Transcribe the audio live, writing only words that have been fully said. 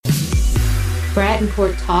Brad and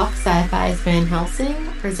Court Talk Sci-Fi's Van Helsing,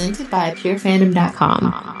 presented by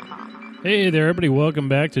PureFandom.com. Hey there, everybody. Welcome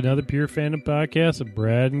back to another Pure Fandom podcast of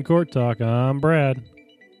Brad and Court Talk. I'm Brad.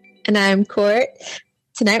 And I'm Court.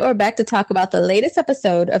 Tonight we're back to talk about the latest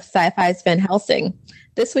episode of Sci-Fi's Van Helsing.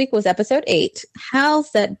 This week was episode 8.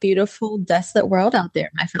 How's that beautiful, desolate world out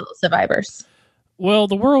there, my fellow survivors? Well,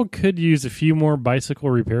 the world could use a few more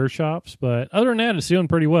bicycle repair shops, but other than that, it's doing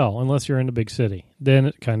pretty well, unless you're in a big city. Then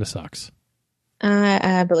it kind of sucks.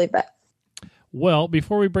 I believe that. Well,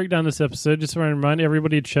 before we break down this episode, just want to remind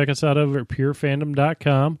everybody to check us out over at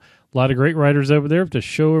purefandom.com. A lot of great writers over there. If the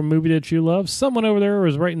show or movie that you love, someone over there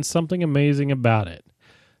was writing something amazing about it.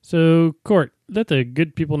 So, Court, let the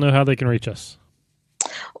good people know how they can reach us.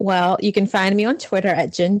 Well, you can find me on Twitter at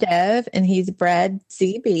JenDev, and he's Brad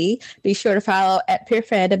CB. Be sure to follow at Pure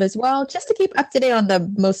Fandom as well, just to keep up to date on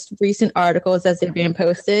the most recent articles as they're being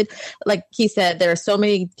posted. Like he said, there are so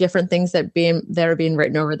many different things that are being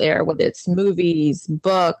written over there, whether it's movies,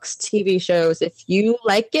 books, TV shows. If you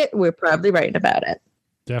like it, we're probably writing about it.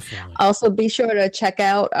 Definitely. Also, be sure to check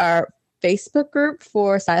out our Facebook group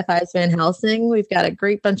for Sci-Fi's Van Helsing. We've got a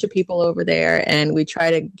great bunch of people over there, and we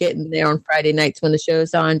try to get in there on Friday nights when the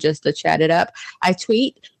show's on just to chat it up. I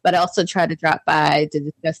tweet, but I also try to drop by to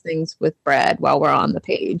discuss things with Brad while we're on the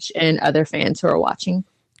page and other fans who are watching.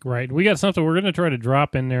 Right. We got something we're going to try to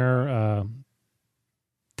drop in there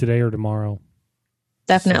today or tomorrow.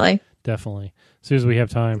 Definitely. So, definitely. As soon as we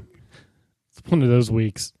have time. It's one of those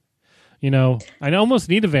weeks. You know, I almost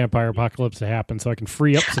need a vampire apocalypse to happen so I can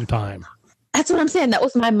free up some time. That's what I'm saying. That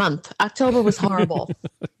was my month. October was horrible.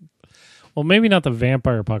 Well, maybe not the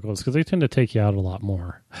vampire apocalypse because they tend to take you out a lot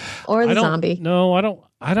more. Or the zombie. No,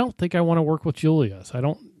 I don't think I want to work with Julius.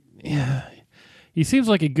 Yeah, he seems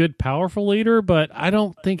like a good, powerful leader, but I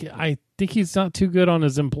think he's not too good on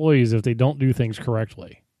his employees if they don't do things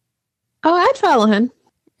correctly. Oh, I'd follow him.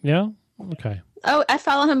 Yeah? Okay. Oh, I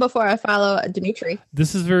follow him before I follow Dimitri.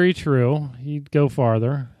 This is very true. He'd go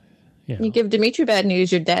farther. Yeah. You give Dimitri bad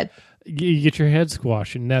news, you're dead. You get your head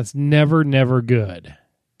squashed, and that's never, never good.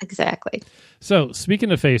 Exactly. So,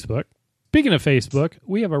 speaking of Facebook,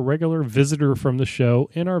 we have a regular visitor from the show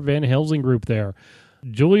in our Van Helsing group there.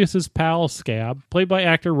 Julius's pal, Scab, played by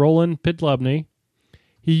actor Roland Pidlubny.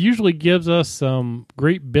 He usually gives us some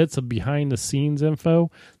great bits of behind-the-scenes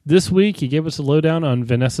info. This week, he gave us a lowdown on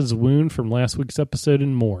Vanessa's wound from last week's episode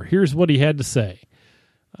and more. Here's what he had to say.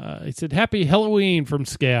 He said, "Happy Halloween from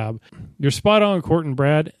Scab. You're spot on, Court and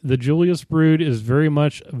Brad. The Julius brood is very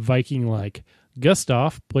much Viking-like.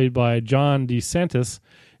 Gustav, played by John DeSantis,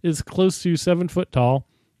 is close to 7 foot tall.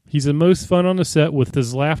 He's the most fun on the set with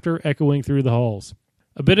his laughter echoing through the halls.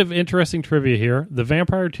 A bit of interesting trivia here. The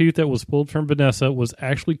vampire tooth that was pulled from Vanessa was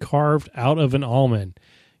actually carved out of an almond.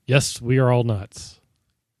 Yes, we are all nuts."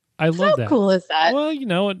 I love that. How cool is that? Well, you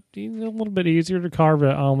know, it's a little bit easier to carve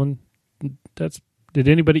an almond. Did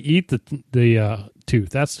anybody eat the tooth?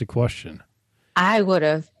 That's the question. I would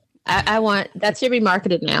have. I want that should be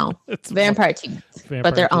marketed now. It's vampire teeth,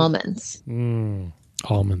 but they're almonds.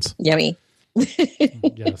 Almonds. Yummy.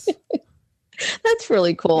 Yes. That's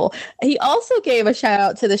really cool. He also gave a shout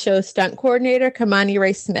out to the show's stunt coordinator, Kamani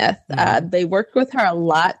Ray Smith. They worked with her a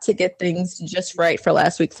lot to get things just right for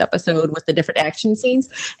last week's episode with the different action scenes.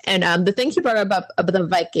 And the thing he brought up about the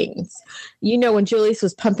Vikings, you know, when Julius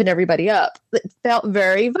was pumping everybody up, it felt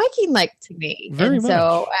very Viking-like to me. Very much.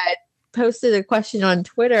 So I posted a question on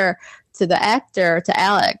Twitter to the actor, to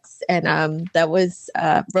Alex, and that was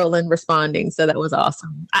Roland responding. So that was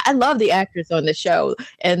awesome. I love the actors on the show,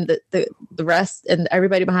 and the rest and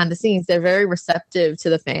everybody behind the scenes. They're very receptive to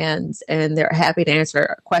the fans, and they're happy to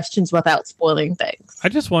answer questions without spoiling things. I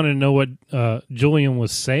just wanted to know what Julian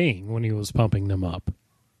was saying when he was pumping them up.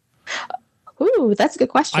 Ooh, that's a good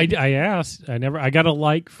question. I asked. I got a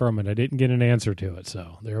like from it. I didn't get an answer to it.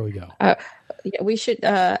 So there we go. Yeah, we should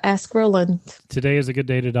ask Roland. Today is a good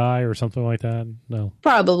day to die, or something like that. No,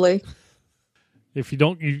 probably. If you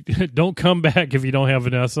don't come back if you don't have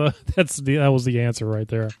Vanessa. That was the answer right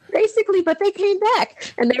there. Basically, but they came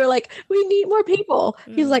back and they were like, "We need more people."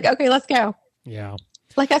 He's like, "Okay, let's go." Yeah.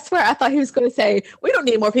 Like I swear, I thought he was going to say, "We don't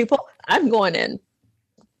need more people. I'm going in."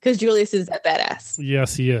 Because Julius is that badass.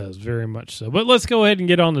 Yes, he is. Very much so. But let's go ahead and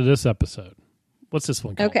get on to this episode. What's this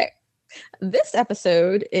one called? Okay. This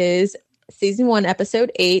episode is Season 1,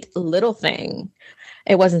 Episode 8, Little Thing.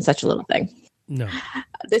 It wasn't such a little thing. No.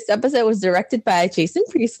 This episode was directed by Jason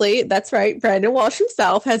Priestley. That's right. Brandon Walsh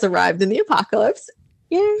himself has arrived in the apocalypse.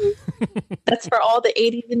 Yay. That's for all the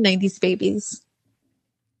 80s and 90s babies.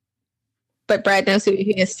 But Brad knows who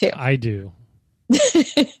he is too. I do.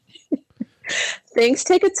 Things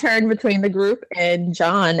take a turn between the group and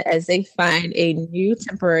John as they find a new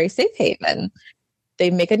temporary safe haven. They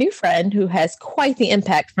make a new friend who has quite the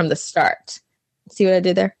impact from the start. See what I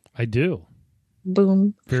did there? I do.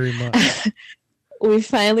 Boom. Very much. We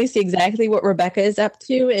finally see exactly what Rebecca is up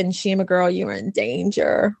to, and Shima, girl, you are in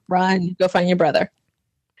danger. Run, go find your brother.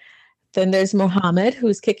 Then there's Mohammed,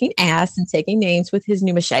 who's kicking ass and taking names with his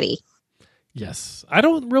new machete. Yes. I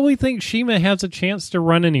don't really think Shima has a chance to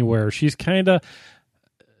run anywhere. She's got a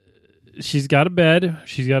bed.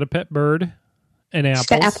 She's got a pet bird and apples. She's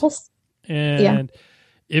got apples. And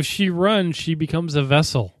if she runs, she becomes a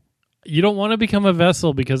vessel. You don't want to become a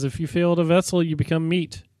vessel because if you fail at a vessel, you become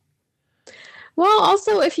meat. Well,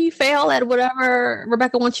 also, if you fail at whatever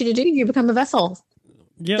Rebecca wants you to do, you become a vessel.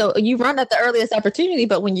 Yeah. So you run at the earliest opportunity,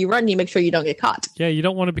 but when you run, you make sure you don't get caught. Yeah, you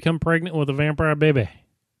don't want to become pregnant with a vampire baby.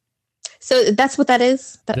 So that's what that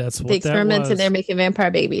is? That's what the experiments that was. And they're making vampire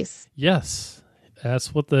babies. Yes.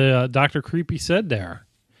 That's what the Dr. Creepy said there.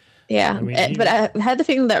 Yeah. I mean, but I had the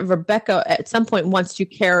feeling that Rebecca at some point wants to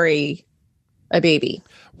carry a baby.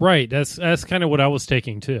 Right. That's kind of what I was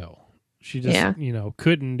taking too. She just,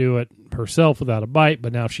 couldn't do it herself without a bite,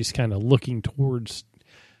 but now she's kind of looking towards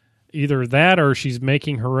either that or she's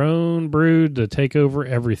making her own brood to take over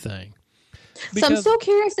everything. So I'm so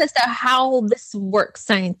curious as to how this works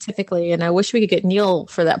scientifically, and I wish we could get Neil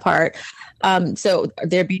for that part. So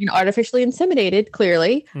they're being artificially inseminated,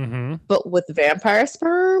 clearly, but with vampire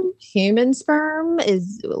sperm, human sperm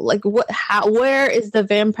is like what? How? Where is the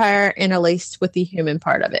vampire interlaced with the human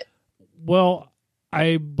part of it? Well,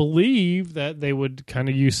 I believe that they would kind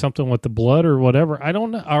of use something with the blood or whatever. I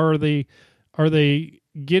don't know. Are they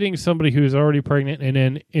getting somebody who's already pregnant and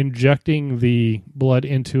then injecting the blood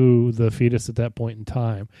into the fetus at that point in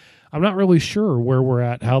time? I'm not really sure where we're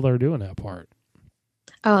at, how they're doing that part.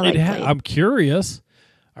 Oh, I'm curious.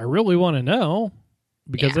 I really want to know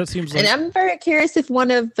because that seems like... And I'm very curious if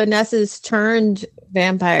one of Vanessa's turned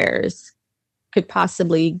vampires could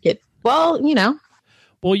possibly get, Well,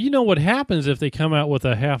 you know what happens if they come out with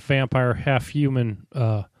a half vampire, half human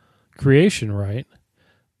creation, right?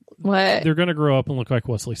 What? They're going to grow up and look like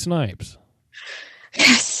Wesley Snipes.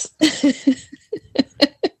 Yes.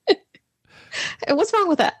 And what's wrong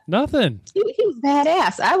with that? Nothing. He was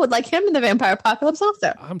badass. I would like him in the Vampire Apocalypse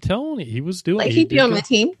also. I'm telling you, he was doing. Like he'd be on my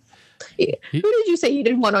team. Who did you say you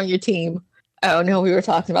didn't want on your team? Oh no, we were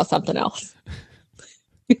talking about something else.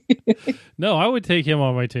 No, I would take him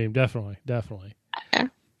on my team. Definitely. Yeah.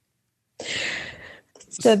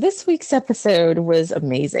 So this week's episode was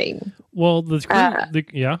amazing. Well,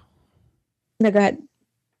 yeah. No, go ahead.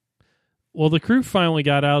 Well, the crew finally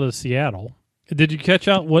got out of Seattle. Did you catch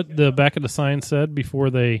out what the back of the sign said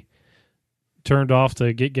before they turned off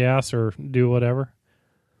to get gas or do whatever?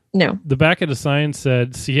 No. The back of the sign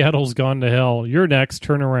said, "Seattle's gone to hell. You're next.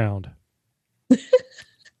 Turn around."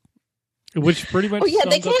 Which pretty much. Oh yeah,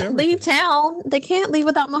 they can't leave town. They can't leave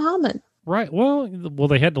without Muhammad. Right. Well,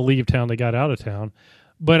 they had to leave town. They got out of town.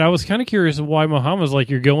 But I was kind of curious why Muhammad's like,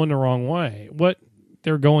 "You're going the wrong way." What?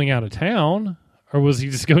 They're going out of town, or was he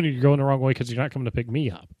just going the wrong way because you're not coming to pick me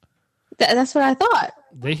up? That's what I thought.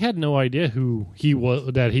 They had no idea who he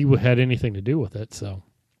was, that he had anything to do with it. So,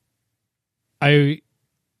 I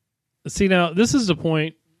see now. This is the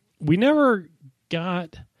point. We never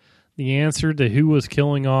got the answer to who was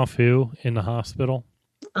killing off who in the hospital.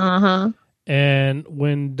 And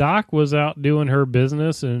when Doc was out doing her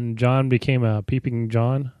business, and John became a peeping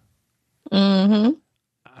John.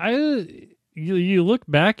 You look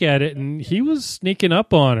back at it, and he was sneaking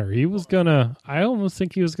up on her. I almost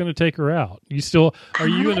think he was going to take her out. Are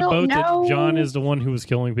you in the boat that John is the one who was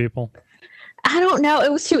killing people? I don't know.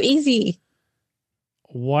 It was too easy.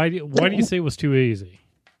 Why do you say it was too easy?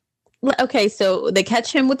 Okay, so they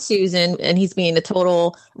catch him with Susan, and he's being a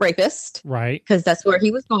total rapist. Right. Because that's where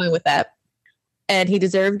he was going with that. And he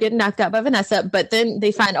deserved getting knocked out by Vanessa, but then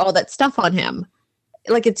they find all that stuff on him.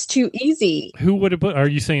 Like, it's too easy. Who would have put... Are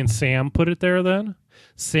you saying Sam put it there, then?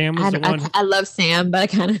 Sam was the one... I love Sam, but I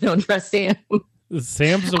kind of don't trust Sam.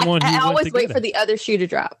 Sam's the one who I always went wait for the other shoe to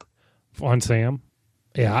drop. On Sam?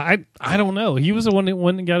 Yeah, I don't know. He was the one that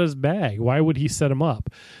went and got his bag. Why would he set him up?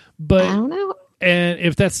 But I don't know. And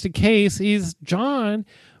if that's the case, he's John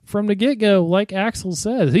from the get-go, like Axel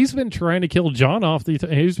says. He's been trying to kill John off.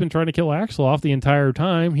 He's been trying to kill Axel off the entire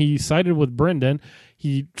time. He sided with Brendan.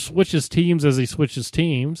 He switches teams as he switches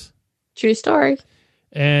teams. True story.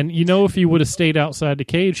 And, if he would have stayed outside the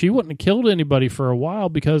cage, he wouldn't have killed anybody for a while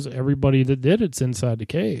because everybody that did it's inside the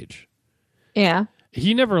cage. Yeah.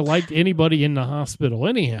 He never liked anybody in the hospital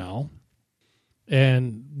anyhow.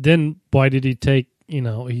 And then why did he take,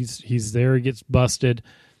 he's there, he gets busted.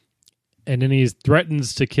 and then he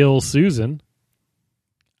threatens to kill Susan.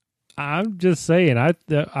 I'm just saying,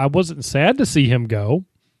 I wasn't sad to see him go.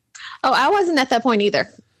 Oh, I wasn't at that point either.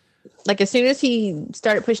 Like, as soon as he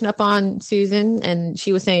started pushing up on Susan and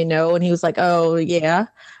she was saying no, and he was like, oh, yeah.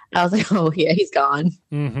 I was like, oh, yeah, he's gone.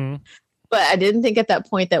 Mm-hmm. But I didn't think at that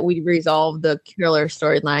point that we'd resolve the killer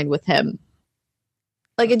storyline with him.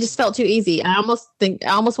 Like, it just felt too easy. I almost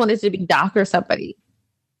wanted it to be Doc or somebody.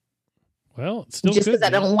 Well, it's still just good. because I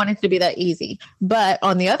don't want it to be that easy. But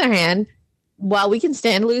on the other hand, while we can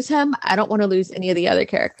stand to lose him, I don't want to lose any of the other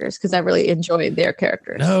characters because I really enjoyed their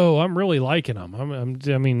characters. No, I'm really liking them.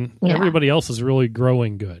 Everybody else is really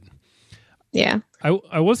growing good. Yeah.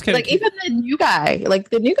 I was kind of like, even the new guy.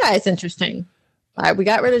 Like, the new guy is interesting. We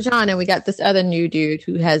got rid of John, and we got this other new dude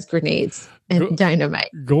who has grenades and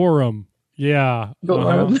dynamite. Gorham. Yeah.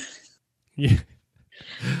 Gorham. Yeah.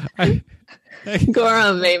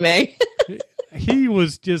 Gorham, May. He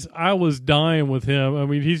was just, I was dying with him. I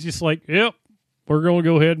mean, he's just like, yep, we're going to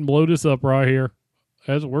go ahead and blow this up right here.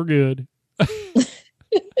 We're good.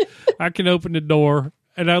 I can open the door.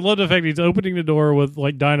 And I love the fact he's opening the door with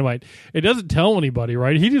like dynamite. It doesn't tell anybody,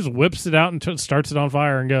 right? He just whips it out and starts it on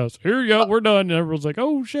fire and goes, here you go, we're done. And everyone's like,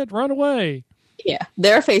 oh shit, run away. Yeah,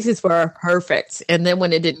 their faces were perfect. And then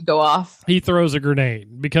when it didn't go off, he throws a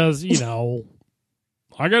grenade because, I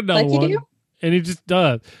got another like one. You do? And he just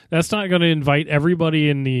does. That's not going to invite everybody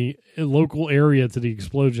in the local area to the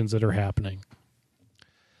explosions that are happening.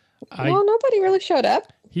 Well, nobody really showed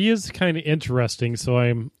up. He is kind of interesting. So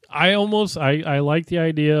I like the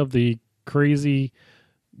idea of the crazy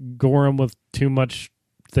Gorham with too much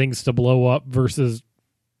things to blow up versus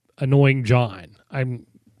annoying John.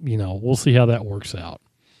 We'll see how that works out.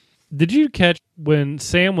 Did you catch when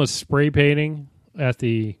Sam was spray painting at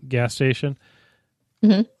the gas station?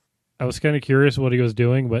 Mm-hmm. I was kind of curious what he was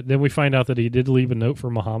doing, but then we find out that he did leave a note for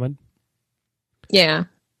Muhammad. Yeah.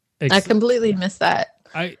 I completely missed that.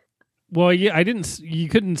 I didn't. You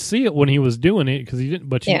couldn't see it when he was doing it because he didn't.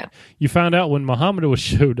 But you found out when Muhammad was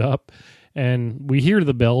showed up, and we hear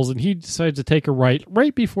the bells, and he decides to take a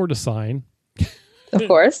right before the sign, of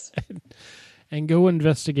course, and go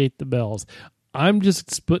investigate the bells. I'm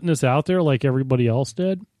just putting this out there, like everybody else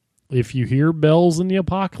did. If you hear bells in the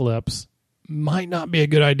apocalypse, might not be a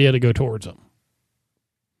good idea to go towards them.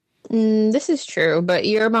 This is true, but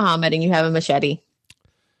you're Muhammad and you have a machete.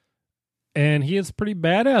 And he is pretty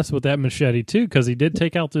badass with that machete, too, because he did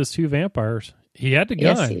take out those two vampires. He had the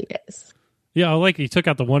gun. Yes, he is. Yeah, he took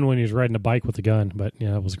out the one when he was riding a bike with the gun, but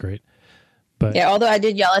yeah, that was great. But yeah, although I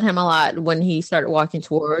did yell at him a lot when he started walking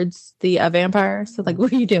towards the vampire. So, like,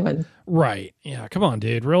 what are you doing? Right. Yeah, come on,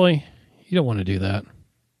 dude. Really? You don't want to do that.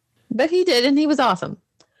 But he did, and he was awesome.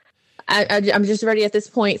 I'm just ready at this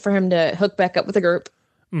point for him to hook back up with the group.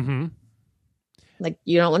 Mm-hmm. Like,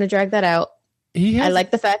 you don't want to drag that out. I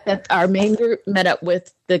like the fact that our main group met up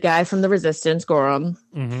with the guy from the Resistance, Gorham.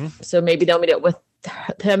 Mm-hmm. So maybe they'll meet up with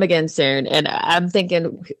him again soon. And I'm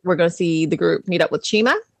thinking we're going to see the group meet up with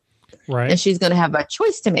Shima. Right. And she's going to have a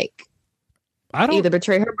choice to make. Either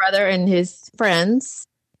betray her brother and his friends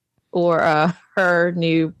or her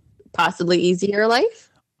new, possibly easier life.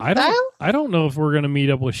 I don't know if we're going to meet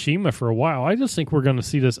up with Shima for a while. I just think we're going to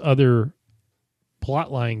see this other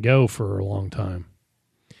plot line go for a long time.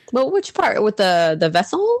 Well, which part? With the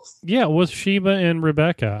vessels? Yeah, with Sheba and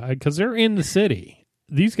Rebecca, because they're in the city.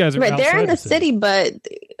 These guys are right. They're in the city, but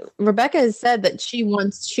Rebecca has said that she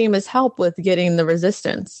wants Shima's help with getting the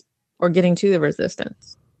Resistance or getting to the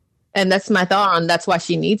Resistance, and that's my thought on. That's why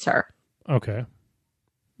she needs her. Okay,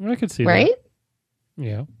 I could see right. That.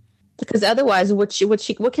 Yeah, because otherwise, what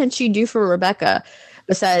can she do for Rebecca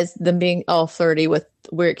besides them being all flirty with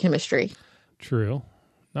weird chemistry? True,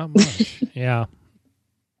 not much. Yeah.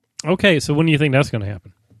 Okay, so when do you think that's going to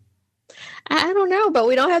happen? I don't know, but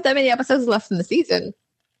we don't have that many episodes left in the season.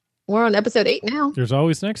 We're on episode 8 now. There's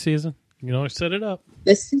always next season. You can always set it up.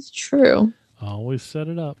 This is true. Always set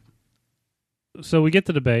it up. So we get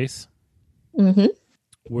to the base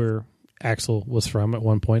where Axel was from at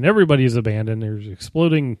one point. Everybody's abandoned. There's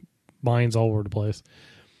exploding mines all over the place.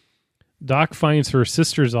 Doc finds her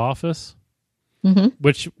sister's office,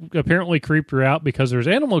 which apparently creeped her out because there's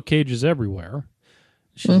animal cages everywhere.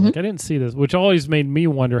 She's like, I didn't see this, which always made me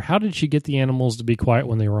wonder, how did she get the animals to be quiet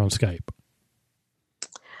when they were on Skype?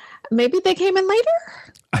 Maybe they came in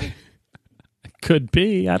later? Could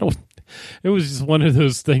be. It was just one of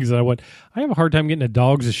those things that I have a hard time getting the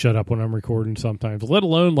dogs to shut up when I'm recording sometimes, let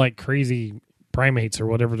alone like crazy primates or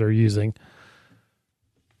whatever they're using.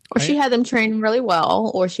 Or she had them trained really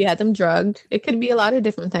well, or she had them drugged. It could be a lot of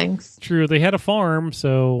different things. True. They had a farm,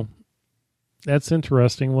 so That's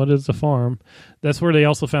interesting. What is the farm? That's where they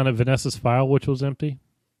also found out Vanessa's file, which was empty.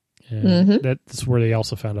 And that's where they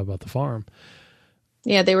also found out about the farm.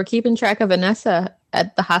 Yeah, they were keeping track of Vanessa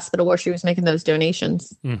at the hospital where she was making those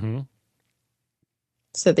donations. Mm-hmm.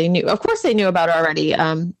 So they knew. Of course, they knew about it already.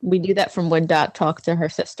 We knew that from when Dot talked to her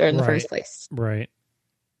sister in the first place. Right.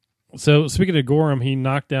 So speaking of Gorham, he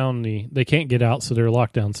knocked down they can't get out, so they're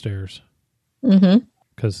locked downstairs. Mm-hmm.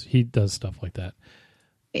 Because he does stuff like that.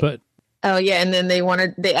 But oh yeah, and then they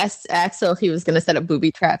asked Axel if he was going to set up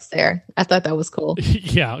booby traps there. I thought that was cool.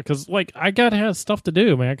 Yeah, because I gotta have stuff to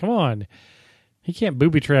do, man. Come on, he can't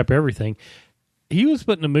booby trap everything. He was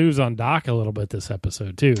putting the moves on Doc a little bit this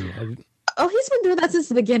episode too. Oh, he's been doing that since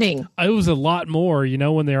the beginning. It was a lot more,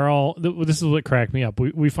 when they're all. This is what cracked me up.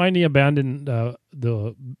 We find the abandoned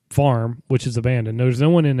the farm, which is abandoned. There's no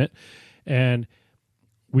one in it, and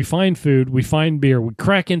we find food. We find beer. We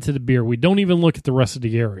crack into the beer. We don't even look at the rest of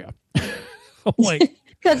the area. Like,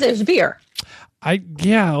 because there's beer.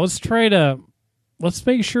 Let's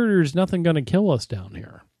make sure there's nothing going to kill us down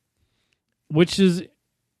here, which is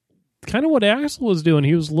kind of what Axel was doing.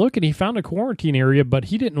 He was looking. He found a quarantine area, but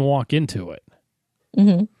he didn't walk into it.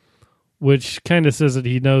 Mm-hmm. Which kind of says that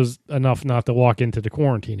he knows enough not to walk into the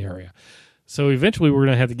quarantine area. So eventually we're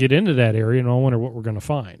going to have to get into that area, and I wonder what we're going to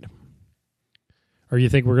find. Or you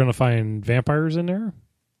think we're going to find vampires in there?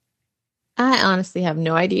 I honestly have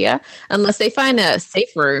no idea. Unless they find a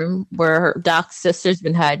safe room where Doc's sister's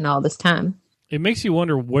been hiding all this time. It makes you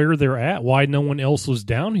wonder where they're at, why no one else was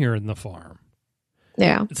down here in the farm.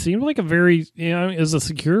 Yeah. It seemed like a very, is a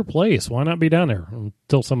secure place. Why not be down there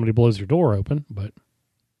until somebody blows your door open? But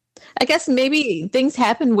I guess maybe things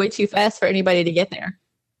happen way too fast for anybody to get there.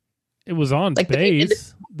 It was on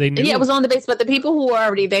base. They knew. Yeah, it was on the base, but the people who were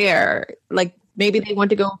already there, like maybe they went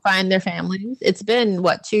to go find their families. It's been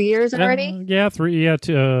 2 years already?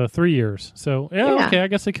 3 years. So yeah. Okay, I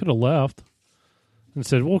guess they could have left and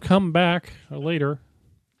said, we'll come back later.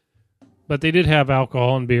 But they did have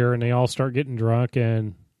alcohol and beer, and they all start getting drunk,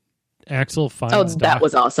 and Axel finds that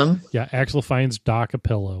was awesome. Yeah, Axel finds Doc a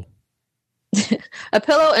pillow. A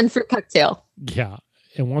pillow and fruit cocktail. Yeah,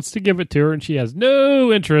 and wants to give it to her, and she has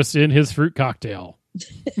no interest in his fruit cocktail.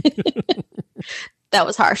 That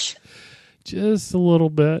was harsh. Just a little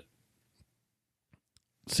bit.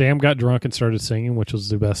 Sam got drunk and started singing, which was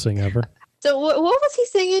the best thing ever. So what was he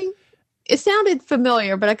singing? It sounded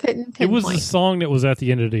familiar, but I couldn't pinpoint. It was the song that was at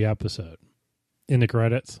the end of the episode in the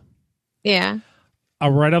credits. Yeah.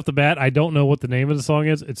 Right off the bat, I don't know what the name of the song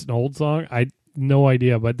is. It's an old song. No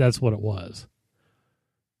idea, but that's what it was.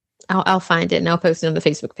 I'll find it and I'll post it on the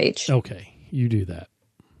Facebook page. Okay, you do that.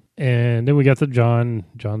 And then we got to John.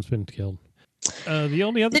 John's been killed. The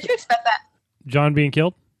only other. Did you expect that? John being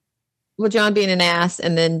killed? Well, John being an ass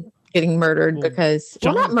and then getting murdered because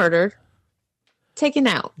not murdered. Taken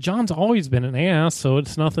out. John's always been an ass, so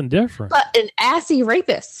it's nothing different. But an assy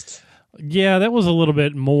rapist. Yeah, that was a little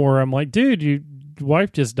bit more. I'm like, dude, your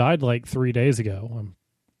wife just died like 3 days ago.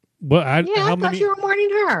 I thought you were mourning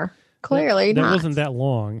her. Clearly that not. wasn't that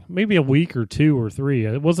long. Maybe a week or 2 or 3.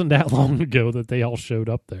 It wasn't that long ago that they all showed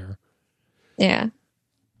up there. Yeah.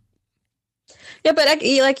 Yeah, but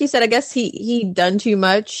like you said, I guess he done too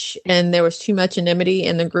much, and there was too much enmity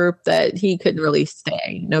in the group that he couldn't really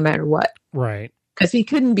stay, no matter what. Right. Because he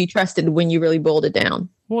couldn't be trusted when you really boiled it down.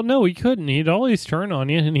 Well, no, he couldn't. He'd always turn on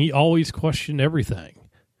you, and he always questioned everything.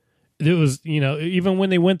 It was, even when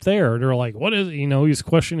they went there, they're like, what is it? He's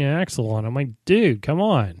questioning Axel on. I'm like, dude, come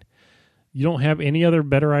on. You don't have any other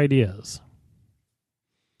better ideas.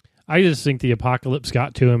 I just think the apocalypse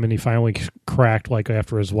got to him, and he finally cracked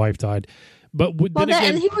after his wife died. But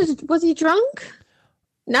and he was he drunk?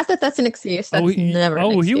 Not that that's an excuse. That's never an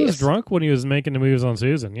excuse. He was drunk when he was making the moves on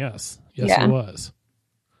Susan. Yes, he was.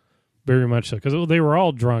 Very much so, because they were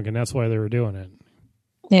all drunk, and that's why they were doing it.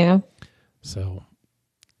 Yeah. So,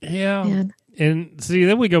 yeah. Man. And see,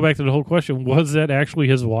 then we go back to the whole question: was that actually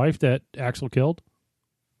his wife that Axel killed?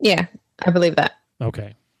 Yeah, I believe that.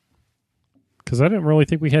 Okay. Because I didn't really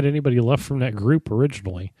think we had anybody left from that group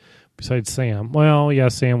originally, besides Sam. Well, yeah,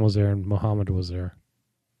 Sam was there, and Muhammad was there.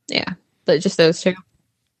 Yeah, but just those two.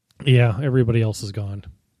 Yeah, everybody else is gone.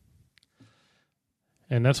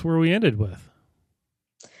 And that's where we ended with.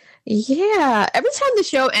 Yeah. Every time the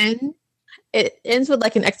show ends, it ends with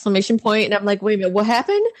an exclamation point, and I'm like, wait a minute, what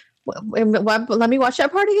happened? Let me watch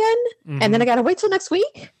that part again? Mm-hmm. And then I got to wait till next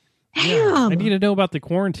week? Damn. Yeah, I need to know about the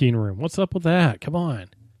quarantine room. What's up with that? Come on.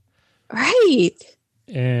 Right.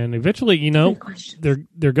 And eventually,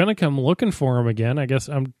 they're going to come looking for him again. I guess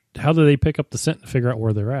how do they pick up the scent to figure out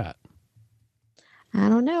where they're at? I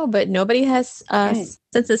don't know, but nobody has sense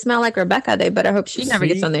of smell like Rebecca. They better hope she never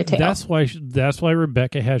gets on their tail. That's why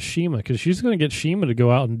Rebecca has Shima, because she's going to get Shima to go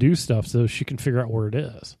out and do stuff so she can figure out where it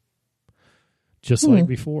is. Just like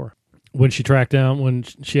before. When she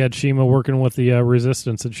had Shima working with the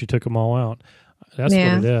resistance and she took them all out. That's what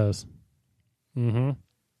it is. Mm-hmm.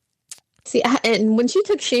 See, and when she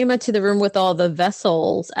took Shima to the room with all the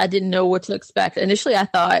vessels, I didn't know what to expect. Initially, I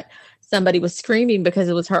thought somebody was screaming because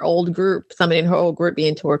it was her old group, somebody in her old group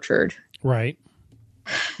being tortured. Right.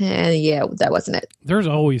 And yeah, that wasn't it. There's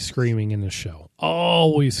always screaming in this show.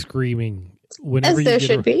 Always screaming. As there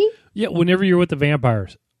should be. Yeah, whenever you're with the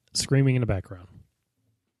vampires, screaming in the background.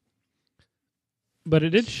 But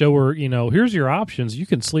it did show her, here's your options. You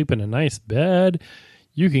can sleep in a nice bed.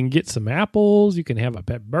 You can get some apples. You can have a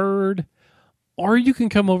pet bird. Or you can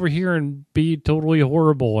come over here and be totally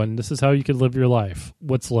horrible, and this is how you can live your life.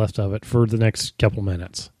 What's left of it for the next couple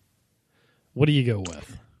minutes? What do you go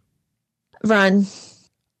with? Run.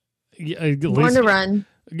 Born to run.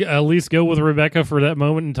 At least go with Rebecca for that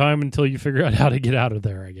moment in time until you figure out how to get out of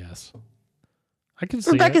there, I guess. I can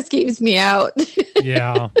see Rebecca skeeves me out.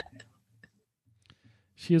 Yeah.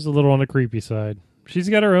 She is a little on the creepy side. She's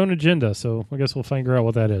got her own agenda, so I guess we'll figure out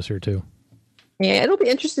what that is here, too. Yeah, it'll be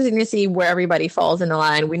interesting to see where everybody falls in the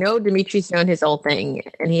line. We know Dimitri's doing his own thing,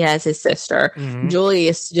 and he has his sister. Mm-hmm.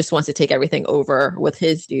 Julius just wants to take everything over with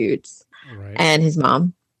his dudes and his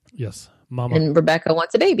mom. Yes, mama. And Rebecca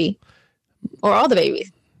wants a baby, or all the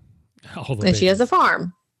babies. And she has a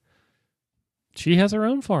farm. She has her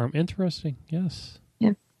own farm. Interesting. Yes.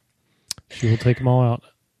 Yeah. She will take them all out.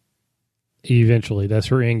 Eventually, that's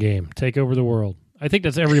her end game. Take over the world. I think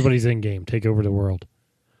that's everybody's end game. Take over the world.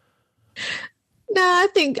 No, I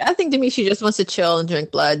think Dimitri just wants to chill and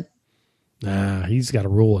drink blood. Nah, he's got to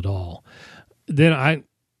rule it all. Then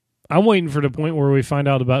I'm waiting for the point where we find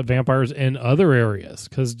out about vampires in other areas,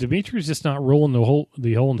 because Dimitri's just not ruling the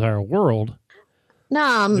whole entire world.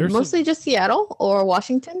 No, mostly just Seattle or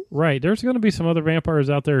Washington. Right. There's going to be some other vampires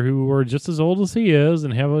out there who are just as old as he is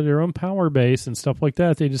and have their own power base and stuff like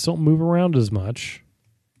that. They just don't move around as much.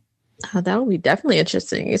 That'll be definitely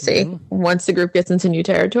interesting, you see, once the group gets into new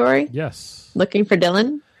territory. Yes. Looking for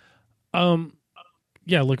Dylan?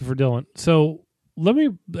 Yeah, looking for Dylan. So let me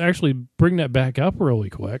actually bring that back up really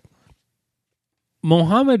quick.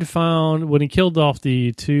 Mohammed found, when he killed off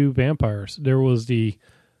the two vampires, there was the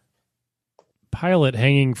pilot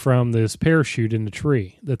hanging from this parachute in the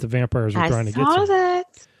tree that the vampires were trying to get to. I saw that.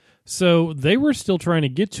 So they were still trying to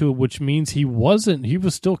get to it, which means he was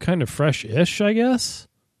still kind of fresh-ish, I guess.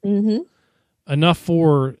 Mm-hmm. Enough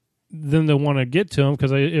for them to want to get to him,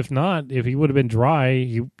 because if he would have been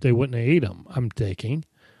dry, they wouldn't have ate him, I'm taking.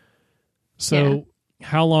 So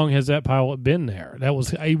how long has that pilot been there? That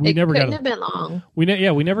was we never got. Couldn't have been long. We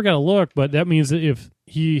never got a look, but that means that if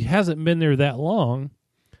he hasn't been there that long,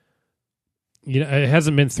 it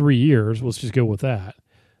hasn't been 3 years. Let's just go with that.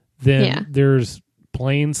 Then there's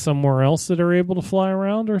planes somewhere else that are able to fly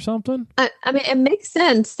around or something. I mean, it makes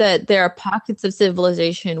sense that there are pockets of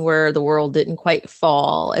civilization where the world didn't quite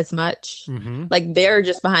fall as much. Mm-hmm. Like they're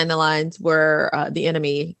just behind the lines where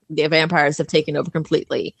the vampires have taken over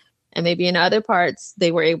completely. And maybe in other parts,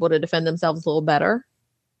 they were able to defend themselves a little better.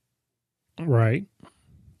 Right.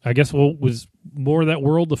 I guess was more of that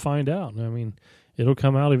world to find out. I mean, it'll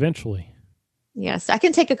come out eventually. Yes, I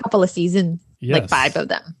can take a couple of seasons, like 5 of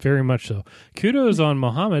them. Very much so. Kudos on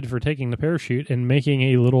Mohammed for taking the parachute and making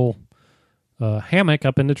a little hammock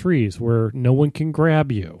up in the trees where no one can grab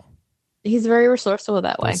you. He's very resourceful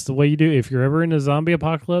that way. That's the way you do. If you're ever in a zombie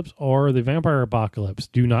apocalypse or the vampire apocalypse,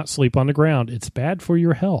 do not sleep on the ground. It's bad for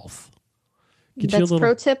your health. That's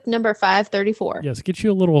pro tip number 534. Yes, get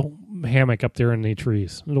you a little hammock up there in the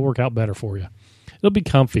trees. It'll work out better for you. It'll be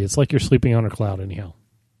comfy. It's like you're sleeping on a cloud anyhow.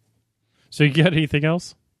 So you got anything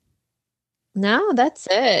else? No, that's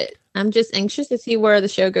it. I'm just anxious to see where the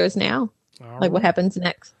show goes now. What happens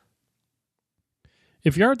next.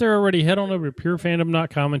 If you aren't there already, head on over to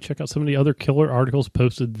purefandom.com and check out some of the other killer articles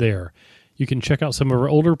posted there. You can check out some of our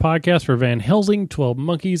older podcasts for Van Helsing, 12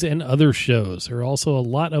 Monkeys, and other shows. There are also a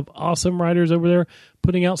lot of awesome writers over there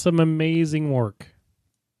putting out some amazing work.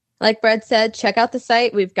 Like Brett said, check out the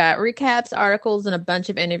site. We've got recaps, articles, and a bunch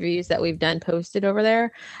of interviews that we've done posted over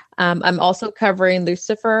there. I'm also covering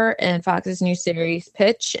Lucifer and Fox's new series,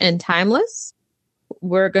 Pitch and Timeless.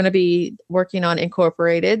 We're going to be working on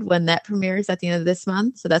Incorporated when that premieres at the end of this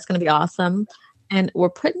month. So that's going to be awesome. And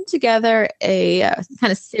we're putting together a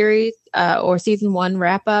kind of series or season 1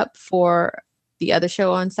 wrap up for the other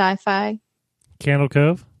show on Sci-Fi. Candle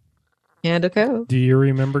Cove? Candle Cove. Do you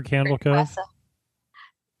remember Candle Cove?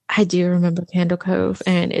 I do remember Candle Cove,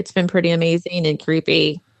 and it's been pretty amazing and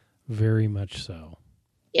creepy. Very much so.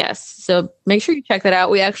 Yes. So make sure you check that out.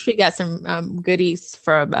 We actually got some goodies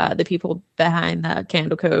from the people behind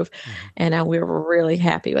Candle Cove, and we were really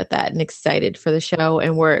happy with that and excited for the show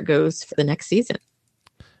and where it goes for the next season.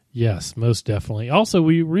 Yes, most definitely. Also,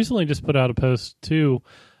 we recently just put out a post, too,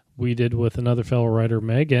 we did with another fellow writer,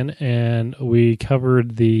 Megan, and we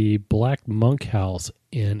covered the Black Monk House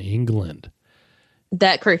in England.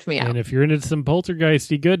 That creeped me out. And if you're into some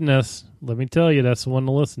poltergeisty goodness, let me tell you, that's the one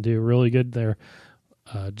to listen to. Really good there.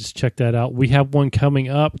 Just check that out. We have one coming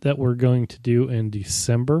up that we're going to do in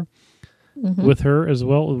December with her as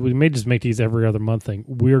well. We may just make these every other month thing.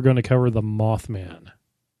 We're going to cover the Mothman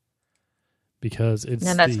because it's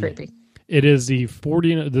that's creepy. It is the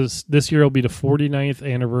 40. This year will be the 49th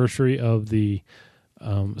anniversary of the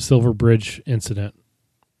Silver Bridge incident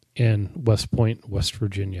in West Point, West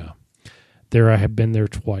Virginia. I have been there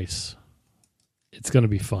twice. It's going to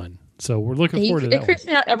be fun. So we're looking forward to that. It creeps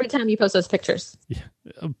me out every time you post those pictures. Yeah,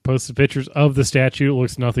 posted pictures of the statue. It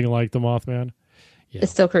looks nothing like the Mothman. Yeah. It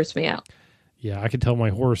still creeps me out. Yeah, I could tell my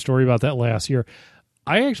horror story about that last year.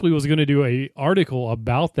 I actually was going to do an article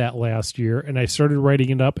about that last year, and I started writing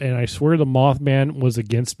it up, and I swear the Mothman was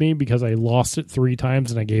against me because I lost it 3 times,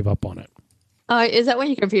 and I gave up on it. Is that when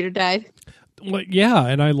your computer died? Well, yeah,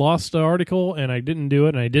 and I lost the article, and I didn't do it,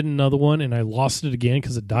 and I did another one, and I lost it again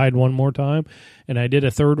because it died one more time, and I did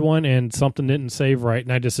a third one, and something didn't save right,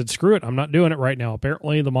 and I just said, screw it, I'm not doing it right now.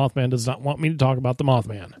 Apparently, the Mothman does not want me to talk about the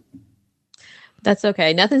Mothman. That's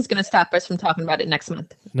okay. Nothing's going to stop us from talking about it next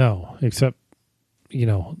month. No, except,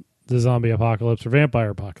 the zombie apocalypse or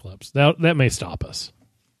vampire apocalypse. That may stop us.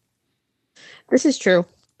 This is true.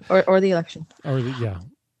 Or the election. Yeah.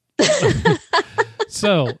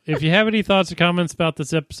 So, if you have any thoughts or comments about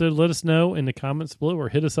this episode, let us know in the comments below or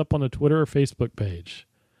hit us up on the Twitter or Facebook page.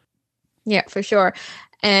 Yeah, for sure.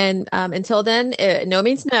 And until then, no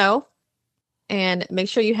means no. And make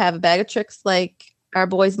sure you have a bag of tricks like our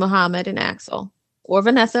boys Muhammad and Axel. Or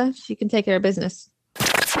Vanessa. She can take care of business.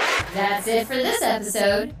 That's it for this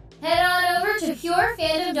episode. Head on over to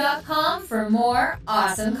purefandom.com for more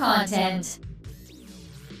awesome content.